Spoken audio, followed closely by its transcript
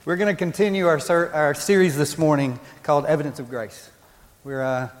We're going to continue our series this morning called Evidence of Grace.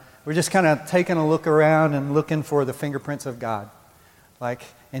 We're just kind of taking a look around and looking for the fingerprints of God, like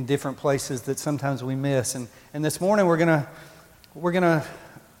in different places that sometimes we miss. And this morning we're gonna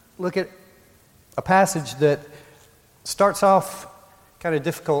look at a passage that starts off kind of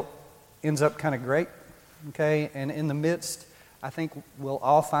difficult, ends up kind of great. Okay, and in the midst, I think we'll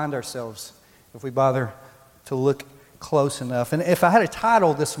all find ourselves if we bother to look close enough. And if I had a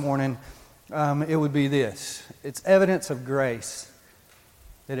title this morning, it would be this. It's evidence of grace,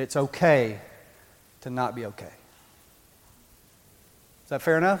 that it's okay to not be okay. Is that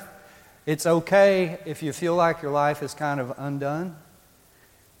fair enough? It's okay if you feel like your life is kind of undone.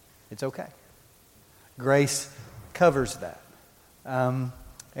 It's okay. Grace covers that. We're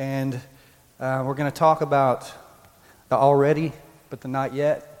going to talk about the already, but the not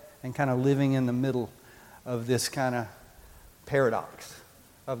yet, and kind of living in the middle of this kind of paradox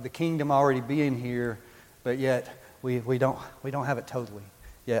of the kingdom already being here, but yet we don't have it totally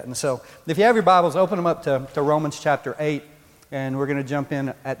yet. And so, if you have your Bibles, open them up to Romans chapter 8, and we're going to jump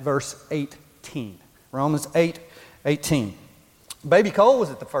in at verse 18. Romans 8:18. Baby Cole was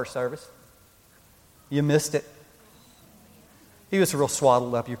at the first service. You missed it. He was real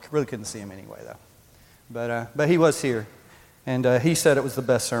swaddled up. You really couldn't see him anyway, though. But he was here, and he said it was the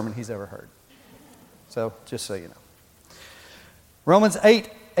best sermon he's ever heard. So, just so you know. Romans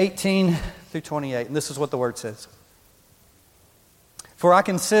 8:18 through 28, and this is what the Word says. For I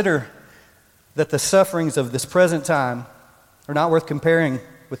consider that the sufferings of this present time are not worth comparing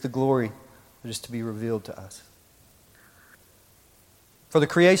with the glory that is to be revealed to us. For the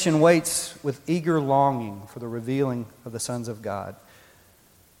creation waits with eager longing for the revealing of the sons of God.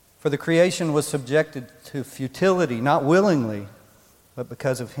 For the creation was subjected to futility, not willingly, but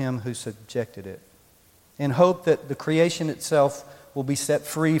because of Him who subjected it, in hope that the creation itself will be set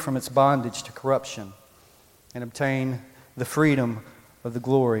free from its bondage to corruption and obtain the freedom of the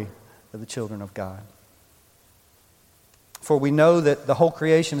glory of the children of God. For we know that the whole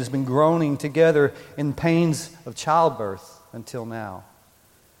creation has been groaning together in pains of childbirth until now.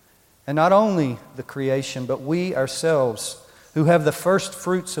 And not only the creation, but we ourselves, who have the first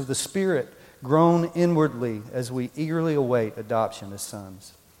fruits of the Spirit, groan inwardly as we eagerly await adoption as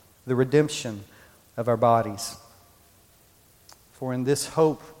sons, the redemption of our bodies. For in this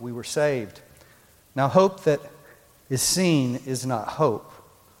hope we were saved. Now hope that is seen is not hope.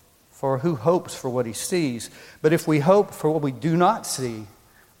 For who hopes for what he sees? But if we hope for what we do not see,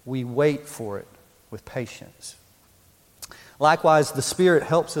 we wait for it with patience. Likewise, the Spirit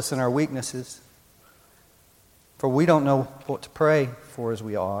helps us in our weaknesses. For we don't know what to pray for as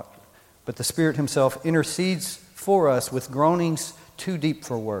we ought. But the Spirit Himself intercedes for us with groanings too deep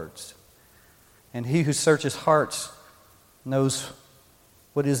for words. And He who searches hearts knows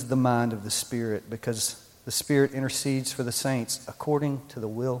what is the mind of the Spirit, because the Spirit intercedes for the saints according to the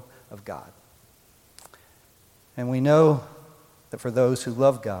will of God. And we know that for those who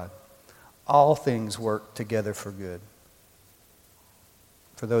love God, all things work together for good,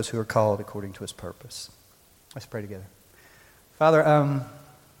 for those who are called according to His purpose. Let's pray together. Father,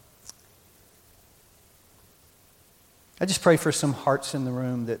 I just pray for some hearts in the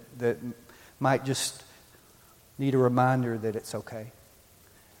room that might just need a reminder that it's okay.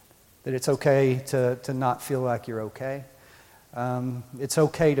 That it's okay to not feel like you're okay. It's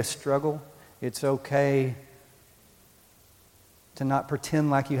okay to struggle. It's okay to not pretend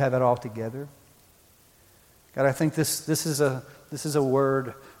like you have it all together. God, I think this is a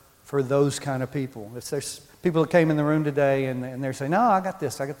word for those kind of people. If there's people that came in the room today and they're saying, "No, I got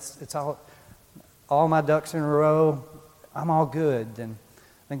this. It's all my ducks in a row. I'm all good."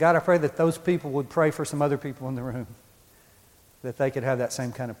 And God, I pray that those people would pray for some other people in the room, that they could have that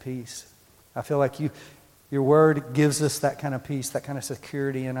same kind of peace. I feel like your word gives us that kind of peace, that kind of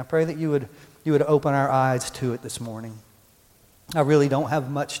security, and I pray that you would open our eyes to it this morning. I really don't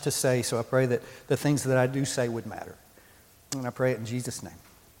have much to say, so I pray that the things that I do say would matter. And I pray it in Jesus' name.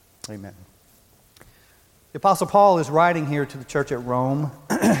 Amen. The Apostle Paul is writing here to the church at Rome,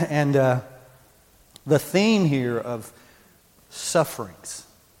 and the theme here of sufferings,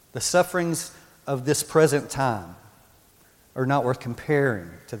 the sufferings of this present time, are not worth comparing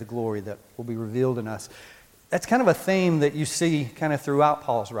to the glory that will be revealed in us. That's kind of a theme that you see kind of throughout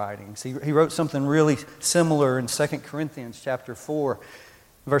Paul's writings. He wrote something really similar in 2 Corinthians chapter 4,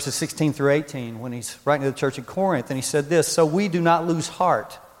 verses 16 through 18, when he's writing to the church at Corinth, and he said this: "So we do not lose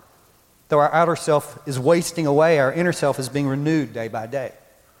heart. Though our outer self is wasting away, our inner self is being renewed day by day.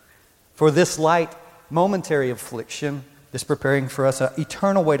 For this light momentary affliction is preparing for us an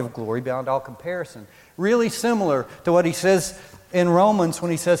eternal weight of glory beyond all comparison." Really similar to what he says in Romans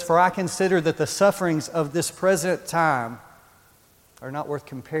when he says, "For I consider that the sufferings of this present time are not worth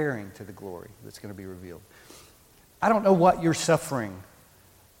comparing to the glory that's going to be revealed." I don't know what your suffering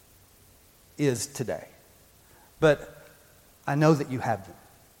is today, but I know that you have them.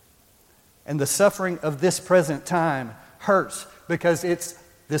 And the suffering of this present time hurts because it's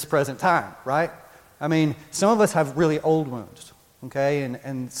this present time, right? I mean, some of us have really old wounds, okay,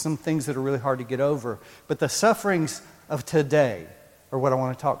 and some things that are really hard to get over. But the sufferings of today are what I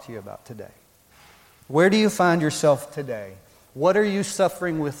want to talk to you about today. Where do you find yourself today? What are you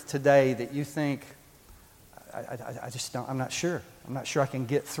suffering with today that you think, I just don't, I'm not sure. I'm not sure I can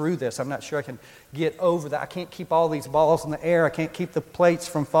get through this. I'm not sure I can get over that. I can't keep all these balls in the air. I can't keep the plates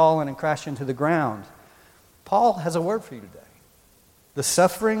from falling and crashing to the ground. Paul has a word for you today. The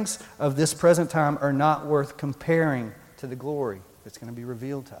sufferings of this present time are not worth comparing to the glory that's going to be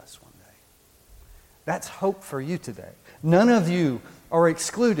revealed to us one day. That's hope for you today. None of you are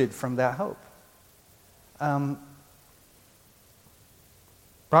excluded from that hope.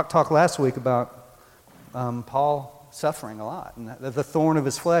 Brock talked last week about Paul suffering a lot, and the thorn of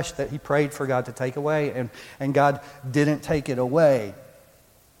his flesh that he prayed for God to take away, and God didn't take it away.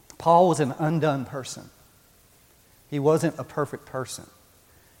 Paul was an undone person. He wasn't a perfect person,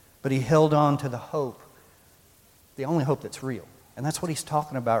 but he held on to the hope, the only hope that's real. And that's what he's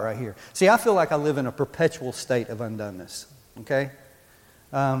talking about right here. See, I feel like I live in a perpetual state of undoneness, okay?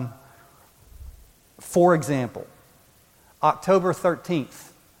 For example, October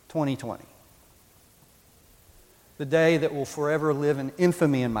 13th, 2020. The day that will forever live in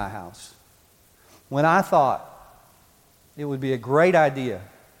infamy in my house. When I thought it would be a great idea,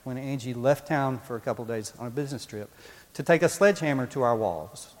 when Angie left town for a couple of days on a business trip, to take a sledgehammer to our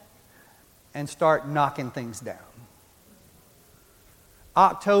walls and start knocking things down.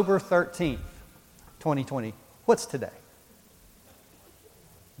 October 13th, 2020. What's today?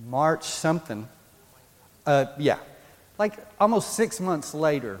 March something. Like almost 6 months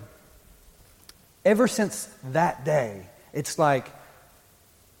later, ever since that day, it's like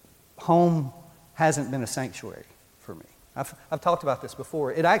home hasn't been a sanctuary for me. I've talked about this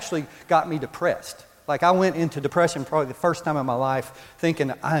before. It actually got me depressed. Like I went into depression probably the first time in my life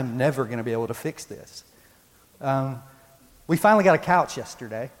thinking I'm never going to be able to fix this. We finally got a couch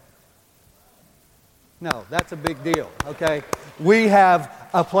yesterday. No, that's a big deal, okay? We have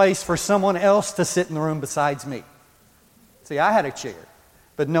a place for someone else to sit in the room besides me. See, I had a chair,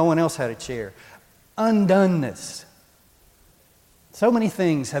 but no one else had a chair. Undoneness. So many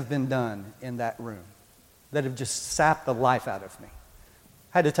things have been done in that room that have just sapped the life out of me.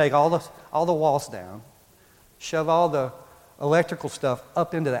 Had to take all the walls down, shove all the electrical stuff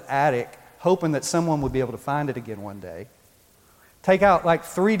up into the attic, hoping that someone would be able to find it again one day. Take out like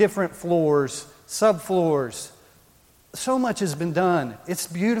 3 different floors, subfloors. So much has been done. It's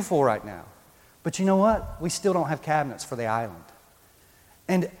beautiful right now. But you know what? We still don't have cabinets for the island.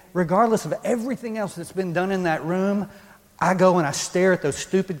 And regardless of everything else that's been done in that room, I go and I stare at those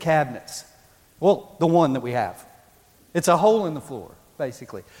stupid cabinets. Well, the one that we have. It's a hole in the floor,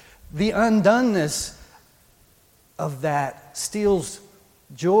 basically. The undoneness of that steals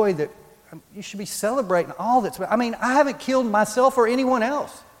joy that you should be celebrating all that's... I mean, I haven't killed myself or anyone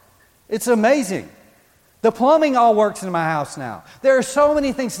else. It's amazing. The plumbing all works in my house now. There are so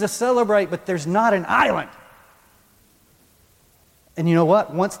many things to celebrate, but there's not an island. And you know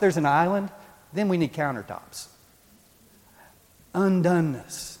what? Once there's an island, then we need countertops.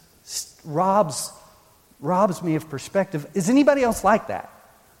 Undoneness robs me of perspective. Is anybody else like that?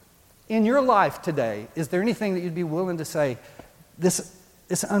 In your life today, is there anything that you'd be willing to say, this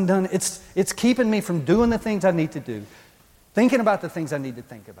is undone, it's keeping me from doing the things I need to do, thinking about the things I need to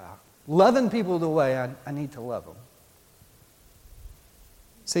think about, loving people the way I need to love them?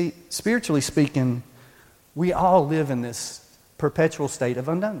 See, spiritually speaking, we all live in this perpetual state of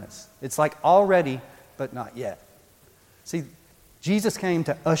undoneness. It's like already, but not yet. See, Jesus came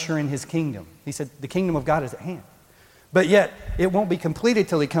to usher in His kingdom. He said, the kingdom of God is at hand. But yet, it won't be completed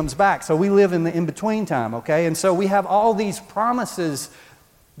till He comes back. So we live in the in-between time, okay? And so we have all these promises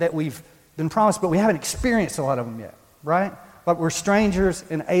that we've been promised, but we haven't experienced a lot of them yet, right? But we're strangers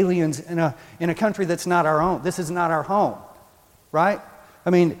and aliens in a country that's not our own. This is not our home, right?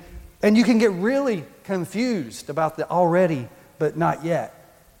 I mean, and you can get really confused about the already, but not yet,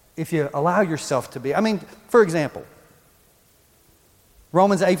 if you allow yourself to be. I mean, for example,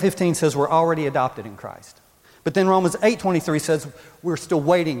 Romans 8:15 says we're already adopted in Christ. But then Romans 8:23 says we're still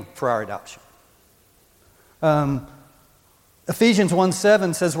waiting for our adoption. Ephesians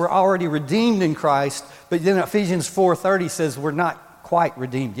 1:7 says we're already redeemed in Christ, but then Ephesians 4:30 says we're not quite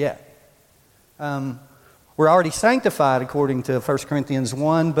redeemed yet. We're We're already sanctified according to 1 Corinthians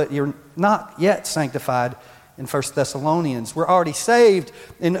 1, but you're not yet sanctified in 1 Thessalonians. We're already saved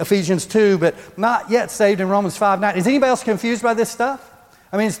in Ephesians 2, but not yet saved in Romans 5:9. Is anybody else confused by this stuff?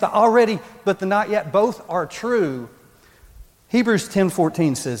 I mean, it's the already, but the not yet. Both are true. Hebrews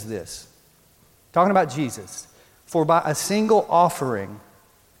 10:14 says this, talking about Jesus. For by a single offering,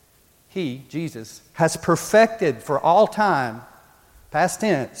 He, Jesus, has perfected for all time, past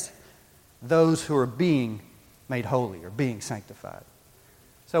tense, those who are being made holy or being sanctified.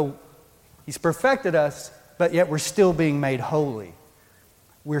 So He's perfected us, but yet we're still being made holy.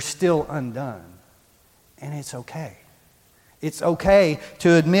 We're still undone. And it's okay. It's okay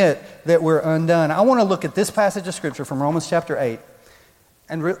to admit that we're undone. I want to look at this passage of Scripture from Romans chapter 8.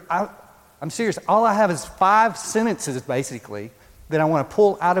 And I'm serious. All I have is 5 sentences, basically, that I want to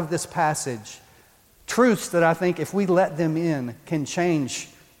pull out of this passage. Truths that I think, if we let them in, can change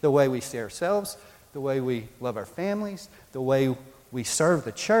the way we see ourselves, the way we love our families, the way we serve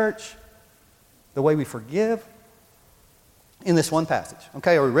the church, the way we forgive. In this one passage.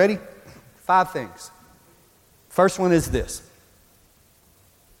 Okay, are we ready? 5 things. First one is this.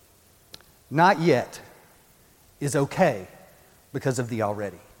 Not yet is okay because of the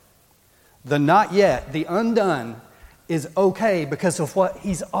already. The not yet, the undone, is okay because of what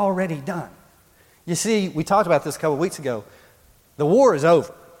He's already done. You see, we talked about this a couple of weeks ago. The war is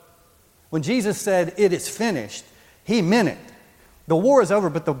over. When Jesus said, "It is finished," He meant it. The war is over,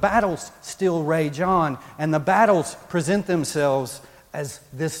 but the battles still rage on, and the battles present themselves as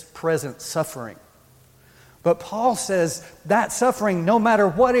this present suffering. But Paul says that suffering, no matter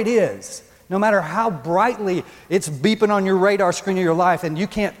what it is, no matter how brightly it's beeping on your radar screen of your life and you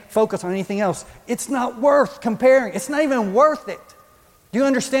can't focus on anything else, it's not worth comparing. It's not even worth it. Do you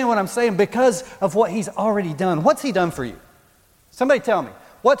understand what I'm saying? Because of what He's already done. What's He done for you? Somebody tell me.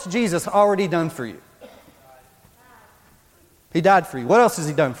 What's Jesus already done for you? He died for you. What else has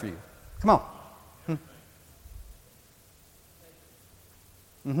He done for you? Come on.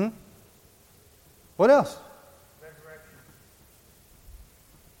 What else?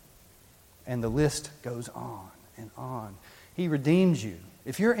 And the list goes on and on. He redeems you.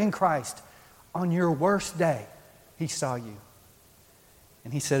 If you're in Christ, on your worst day, He saw you.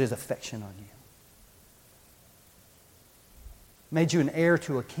 And He set His affection on you. Made you an heir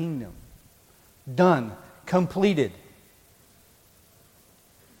to a kingdom. Done. Completed.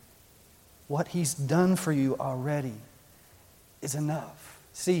 What He's done for you already is enough.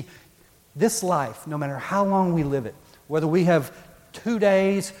 See, this life, no matter how long we live it, whether we have 2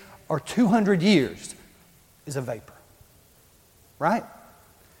 days or 200 years, is a vapor. Right?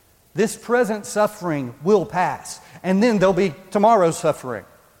 This present suffering will pass. And then there'll be tomorrow's suffering.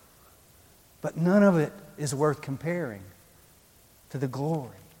 But none of it is worth comparing to the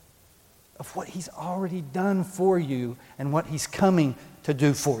glory of what He's already done for you and what He's coming to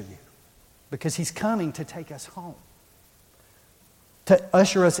do for you. Because He's coming to take us home. To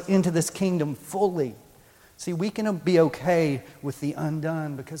usher us into this kingdom fully. See, we can be okay with the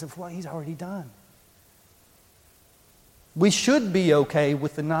undone because of what He's already done. We should be okay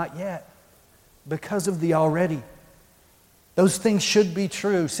with the not yet because of the already. Those things should be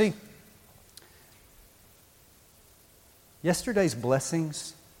true. See, yesterday's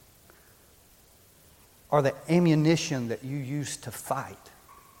blessings are the ammunition that you use to fight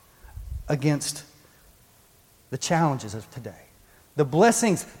against the challenges of today. The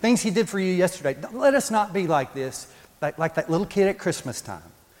blessings, things He did for you yesterday. Let us not be like this, like that little kid at Christmas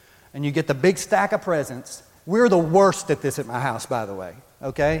time. And you get the big stack of presents. We're the worst at this at my house, by the way.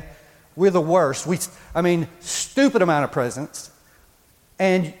 Okay? We're the worst. Stupid amount of presents.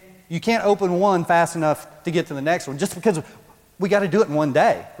 And you can't open one fast enough to get to the next one just because we got to do it in one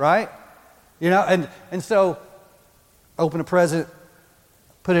day, right? You know, and so open a present,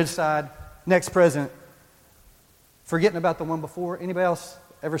 put it aside, next present, forgetting about the one before. Anybody else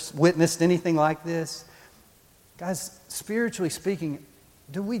ever witnessed anything like this? Guys, spiritually speaking,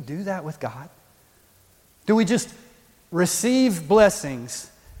 do we do that with God? Do we just receive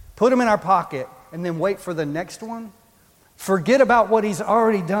blessings, put them in our pocket, and then wait for the next one? Forget about what He's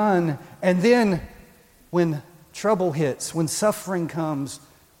already done, and then when trouble hits, when suffering comes,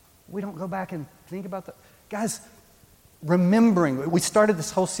 we don't go back and think about that. Guys, remembering, we started this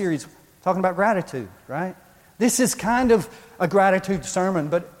whole series talking about gratitude, right? This is kind of a gratitude sermon,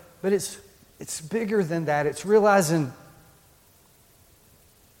 but it's bigger than that. It's realizing,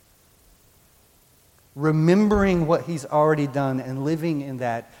 remembering what He's already done and living in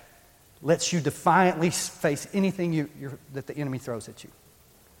that lets you defiantly face anything that the enemy throws at you.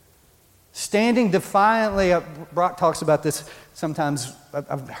 Standing defiantly, Brock talks about this sometimes.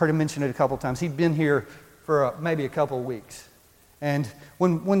 I've heard him mention it a couple times. He'd been here for maybe a couple of weeks. And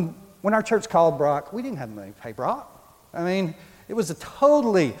when our church called Brock, we didn't have money to pay Brock. I mean, it was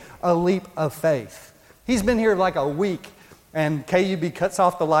totally a leap of faith. He's been here like a week, and KUB cuts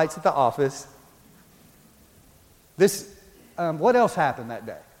off the lights at the office. What else happened that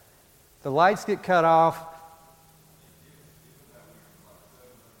day? The lights get cut off.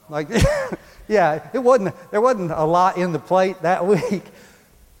 Like, yeah, there wasn't a lot in the plate that week.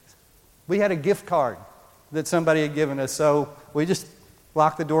 We had a gift card that somebody had given us, so we just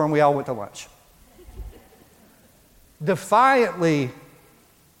locked the door and we all went to lunch. Defiantly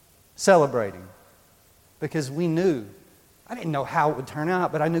celebrating, because we knew, I didn't know how it would turn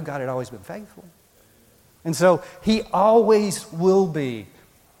out, but I knew God had always been faithful. And so He always will be.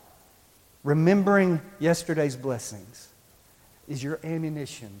 Remembering yesterday's blessings is your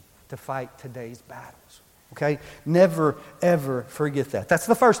ammunition to fight today's battles. Okay? Never, ever forget that. That's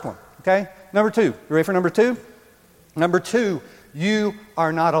the first one. Okay? Number 2. You ready for number 2? Number 2, you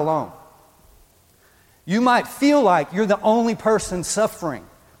are not alone. You might feel like you're the only person suffering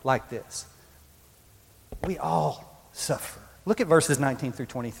like this. We all suffer. Look at verses 19 through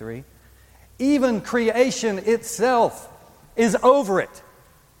 23. Even creation itself is over it.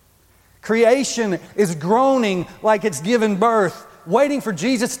 Creation is groaning like it's given birth, waiting for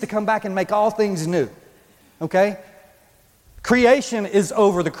Jesus to come back and make all things new. Okay? Creation is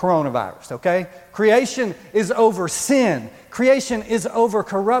over the coronavirus, okay? Creation is over sin. Creation is over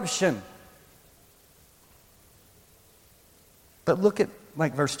corruption. But look at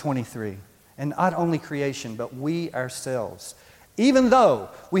like verse 23. And not only creation, but we ourselves. Even though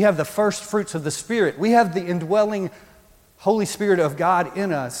we have the first fruits of the Spirit, we have the indwelling Holy Spirit of God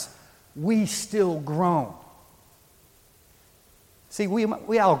in us, we still groan. See,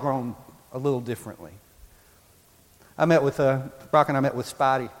 we all groan a little differently. I met with, Brock and I met with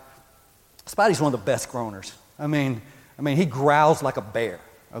Spidey. Spidey's one of the best groaners. I mean, he growls like a bear,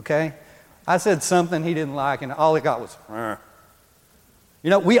 okay? I said something he didn't like, and all he got was, "Rrr." You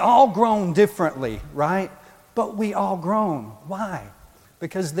know, we all groan differently, right? But we all groan. Why?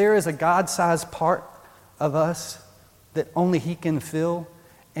 Because there is a God-sized part of us that only He can fill,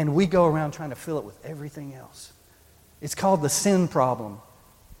 and we go around trying to fill it with everything else. It's called the sin problem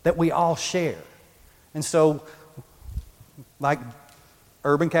that we all share. And so, like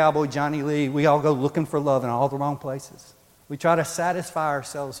Urban Cowboy, Johnny Lee, we all go looking for love in all the wrong places. We try to satisfy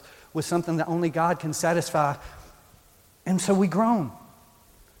ourselves with something that only God can satisfy, and so we groan.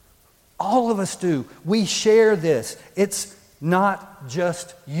 All of us do. We share this. It's not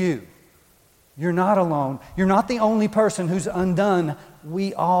just you. You're not alone. You're not the only person who's undone.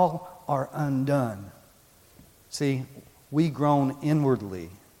 We all are undone. See, we groan inwardly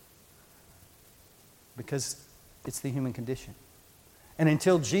because it's the human condition. And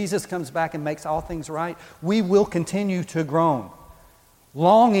until Jesus comes back and makes all things right, we will continue to groan,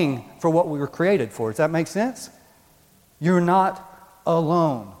 longing for what we were created for. Does that make sense? You're not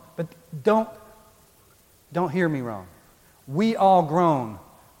alone. But don't hear me wrong. We all groan,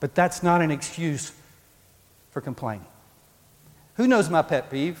 but that's not an excuse for complaining. Who knows my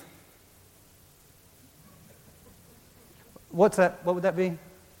pet peeve? What's that? What would that be?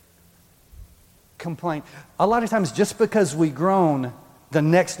 Complain. A lot of times, just because we groan, the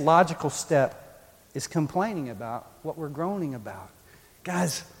next logical step is complaining about what we're groaning about.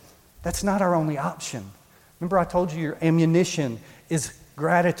 Guys, that's not our only option. Remember, I told you your ammunition is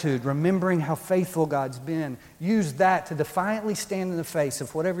gratitude, remembering how faithful God's been. Use that to defiantly stand in the face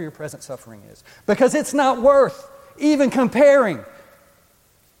of whatever your present suffering is. Because it's not worth even comparing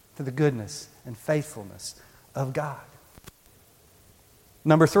to the goodness and faithfulness of God.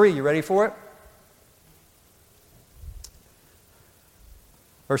 Number 3, you ready for it?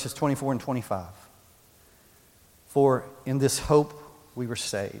 Verses 24 and 25. For in this hope we were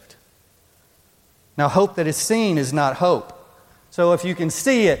saved. Now, hope that is seen is not hope. So if you can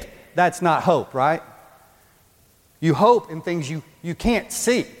see it, that's not hope, right? You hope in things you can't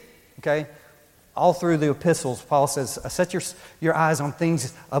see, okay? All through the epistles, Paul says, set your eyes on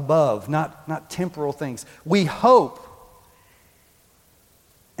things above, not temporal things. We hope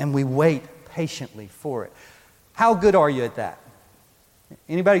and we wait patiently for it. How good are you at that?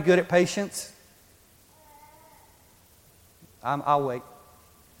 Anybody good at patience? I'll wait.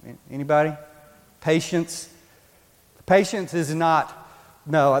 Anybody? Patience? Patience is not,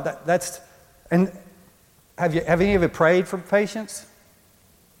 no, that's, and have any of you prayed for patience?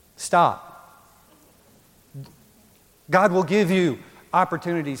 Stop. God will give you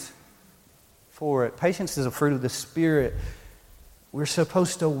opportunities for it. Patience is a fruit of the Spirit. We're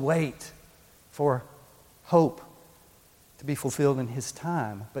supposed to wait for hope to be fulfilled in His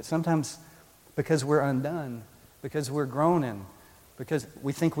time. But sometimes because we're undone, because we're groaning, because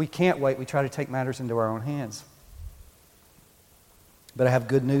we think we can't wait. We try to take matters into our own hands. But I have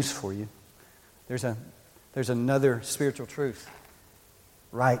good news for you. There's another spiritual truth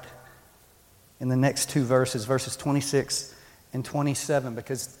right in the next two verses, verses 26 and 27,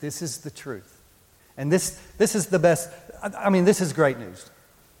 because this is the truth. And this is the best. I mean, this is great news.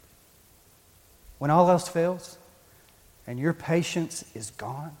 When all else fails and your patience is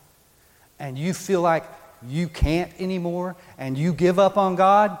gone and you feel like you can't anymore and you give up on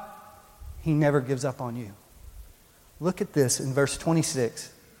God, He never gives up on you. Look at this in verse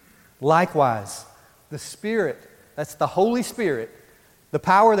 26. Likewise, the Spirit, that's the Holy Spirit, the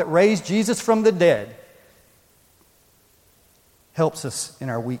power that raised Jesus from the dead, helps us in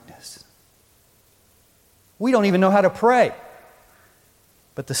our weakness. We don't even know how to pray.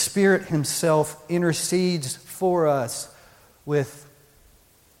 But the Spirit Himself intercedes for us with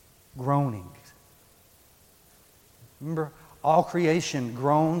groanings. Remember, all creation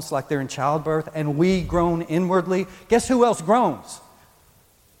groans like they're in childbirth, and we groan inwardly. Guess who else groans?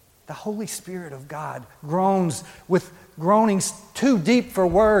 The Holy Spirit of God groans with groanings too deep for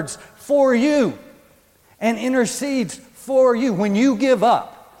words for you and intercedes for you. When you give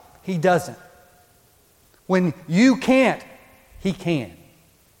up, He doesn't. When you can't, He can.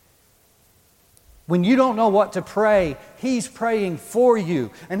 When you don't know what to pray, He's praying for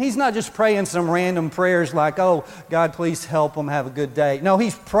you. And He's not just praying some random prayers like, oh, God, please help them have a good day. No,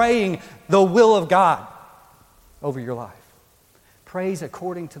 He's praying the will of God over your life. Praise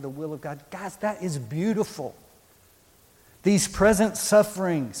according to the will of God. Guys, that is beautiful. These present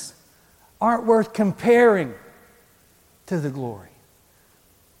sufferings aren't worth comparing to the glory.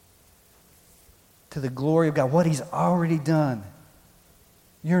 To the glory of God, what He's already done.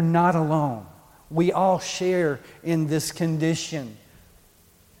 You're not alone. We all share in this condition.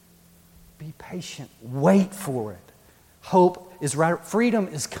 Be patient. Wait for it. Hope is right. Freedom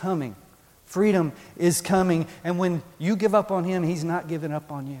is coming. Freedom is coming. And when you give up on Him, He's not giving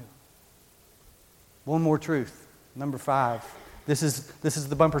up on you. One more truth. Number 5. This is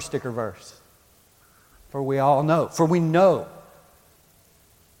the bumper sticker verse. For we all know. For we know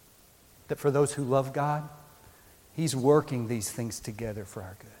that for those who love God, He's working these things together for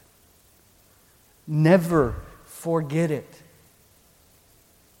our good. Never forget it.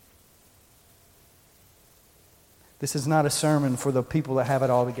 This is not a sermon for the people that have it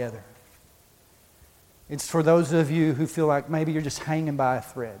all together. It's for those of you who feel like maybe you're just hanging by a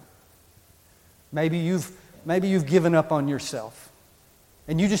thread. Maybe you've given up on yourself.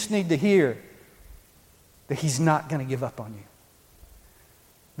 And you just need to hear that He's not going to give up on you.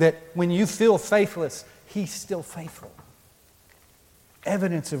 That when you feel faithless, He's still faithful.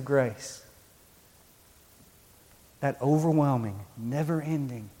 Evidence of grace. That overwhelming,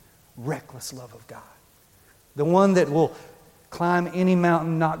 never-ending, reckless love of God. The one that will climb any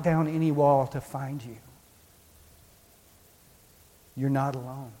mountain, knock down any wall to find you. You're not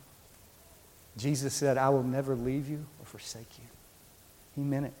alone. Jesus said, I will never leave you or forsake you. He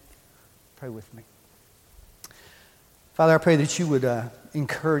meant it. Pray with me. Father, I pray that you would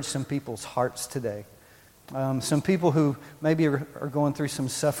encourage some people's hearts today. Some people who maybe are going through some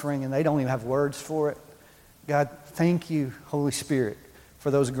suffering and they don't even have words for it. God, thank you, Holy Spirit, for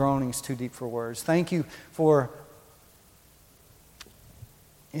those groanings too deep for words. Thank you for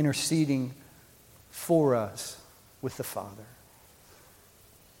interceding for us with the Father.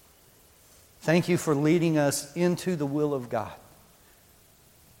 Thank you for leading us into the will of God.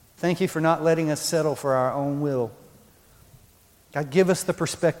 Thank you for not letting us settle for our own will. God, give us the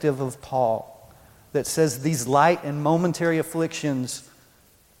perspective of Paul that says these light and momentary afflictions,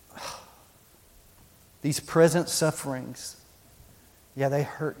 these present sufferings, yeah, they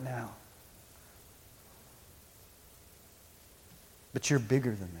hurt now. But you're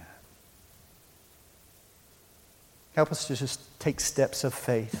bigger than that. Help us to just take steps of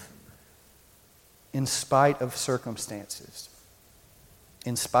faith in spite of circumstances,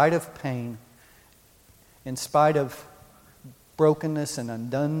 in spite of pain, in spite of brokenness and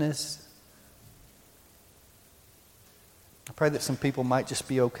undoneness. I pray that some people might just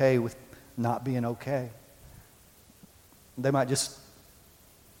be okay with not being okay. They might just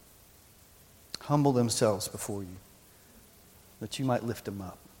humble themselves before you, that you might lift them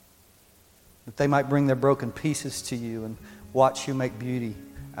up, that they might bring their broken pieces to you and watch you make beauty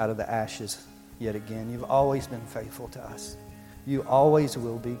out of the ashes yet again. You've always been faithful to us. You always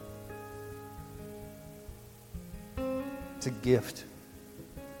will be. It's a gift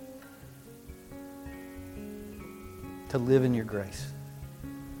to live in your grace.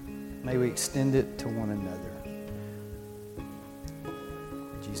 May we extend it to one another.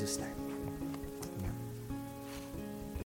 In Jesus' name.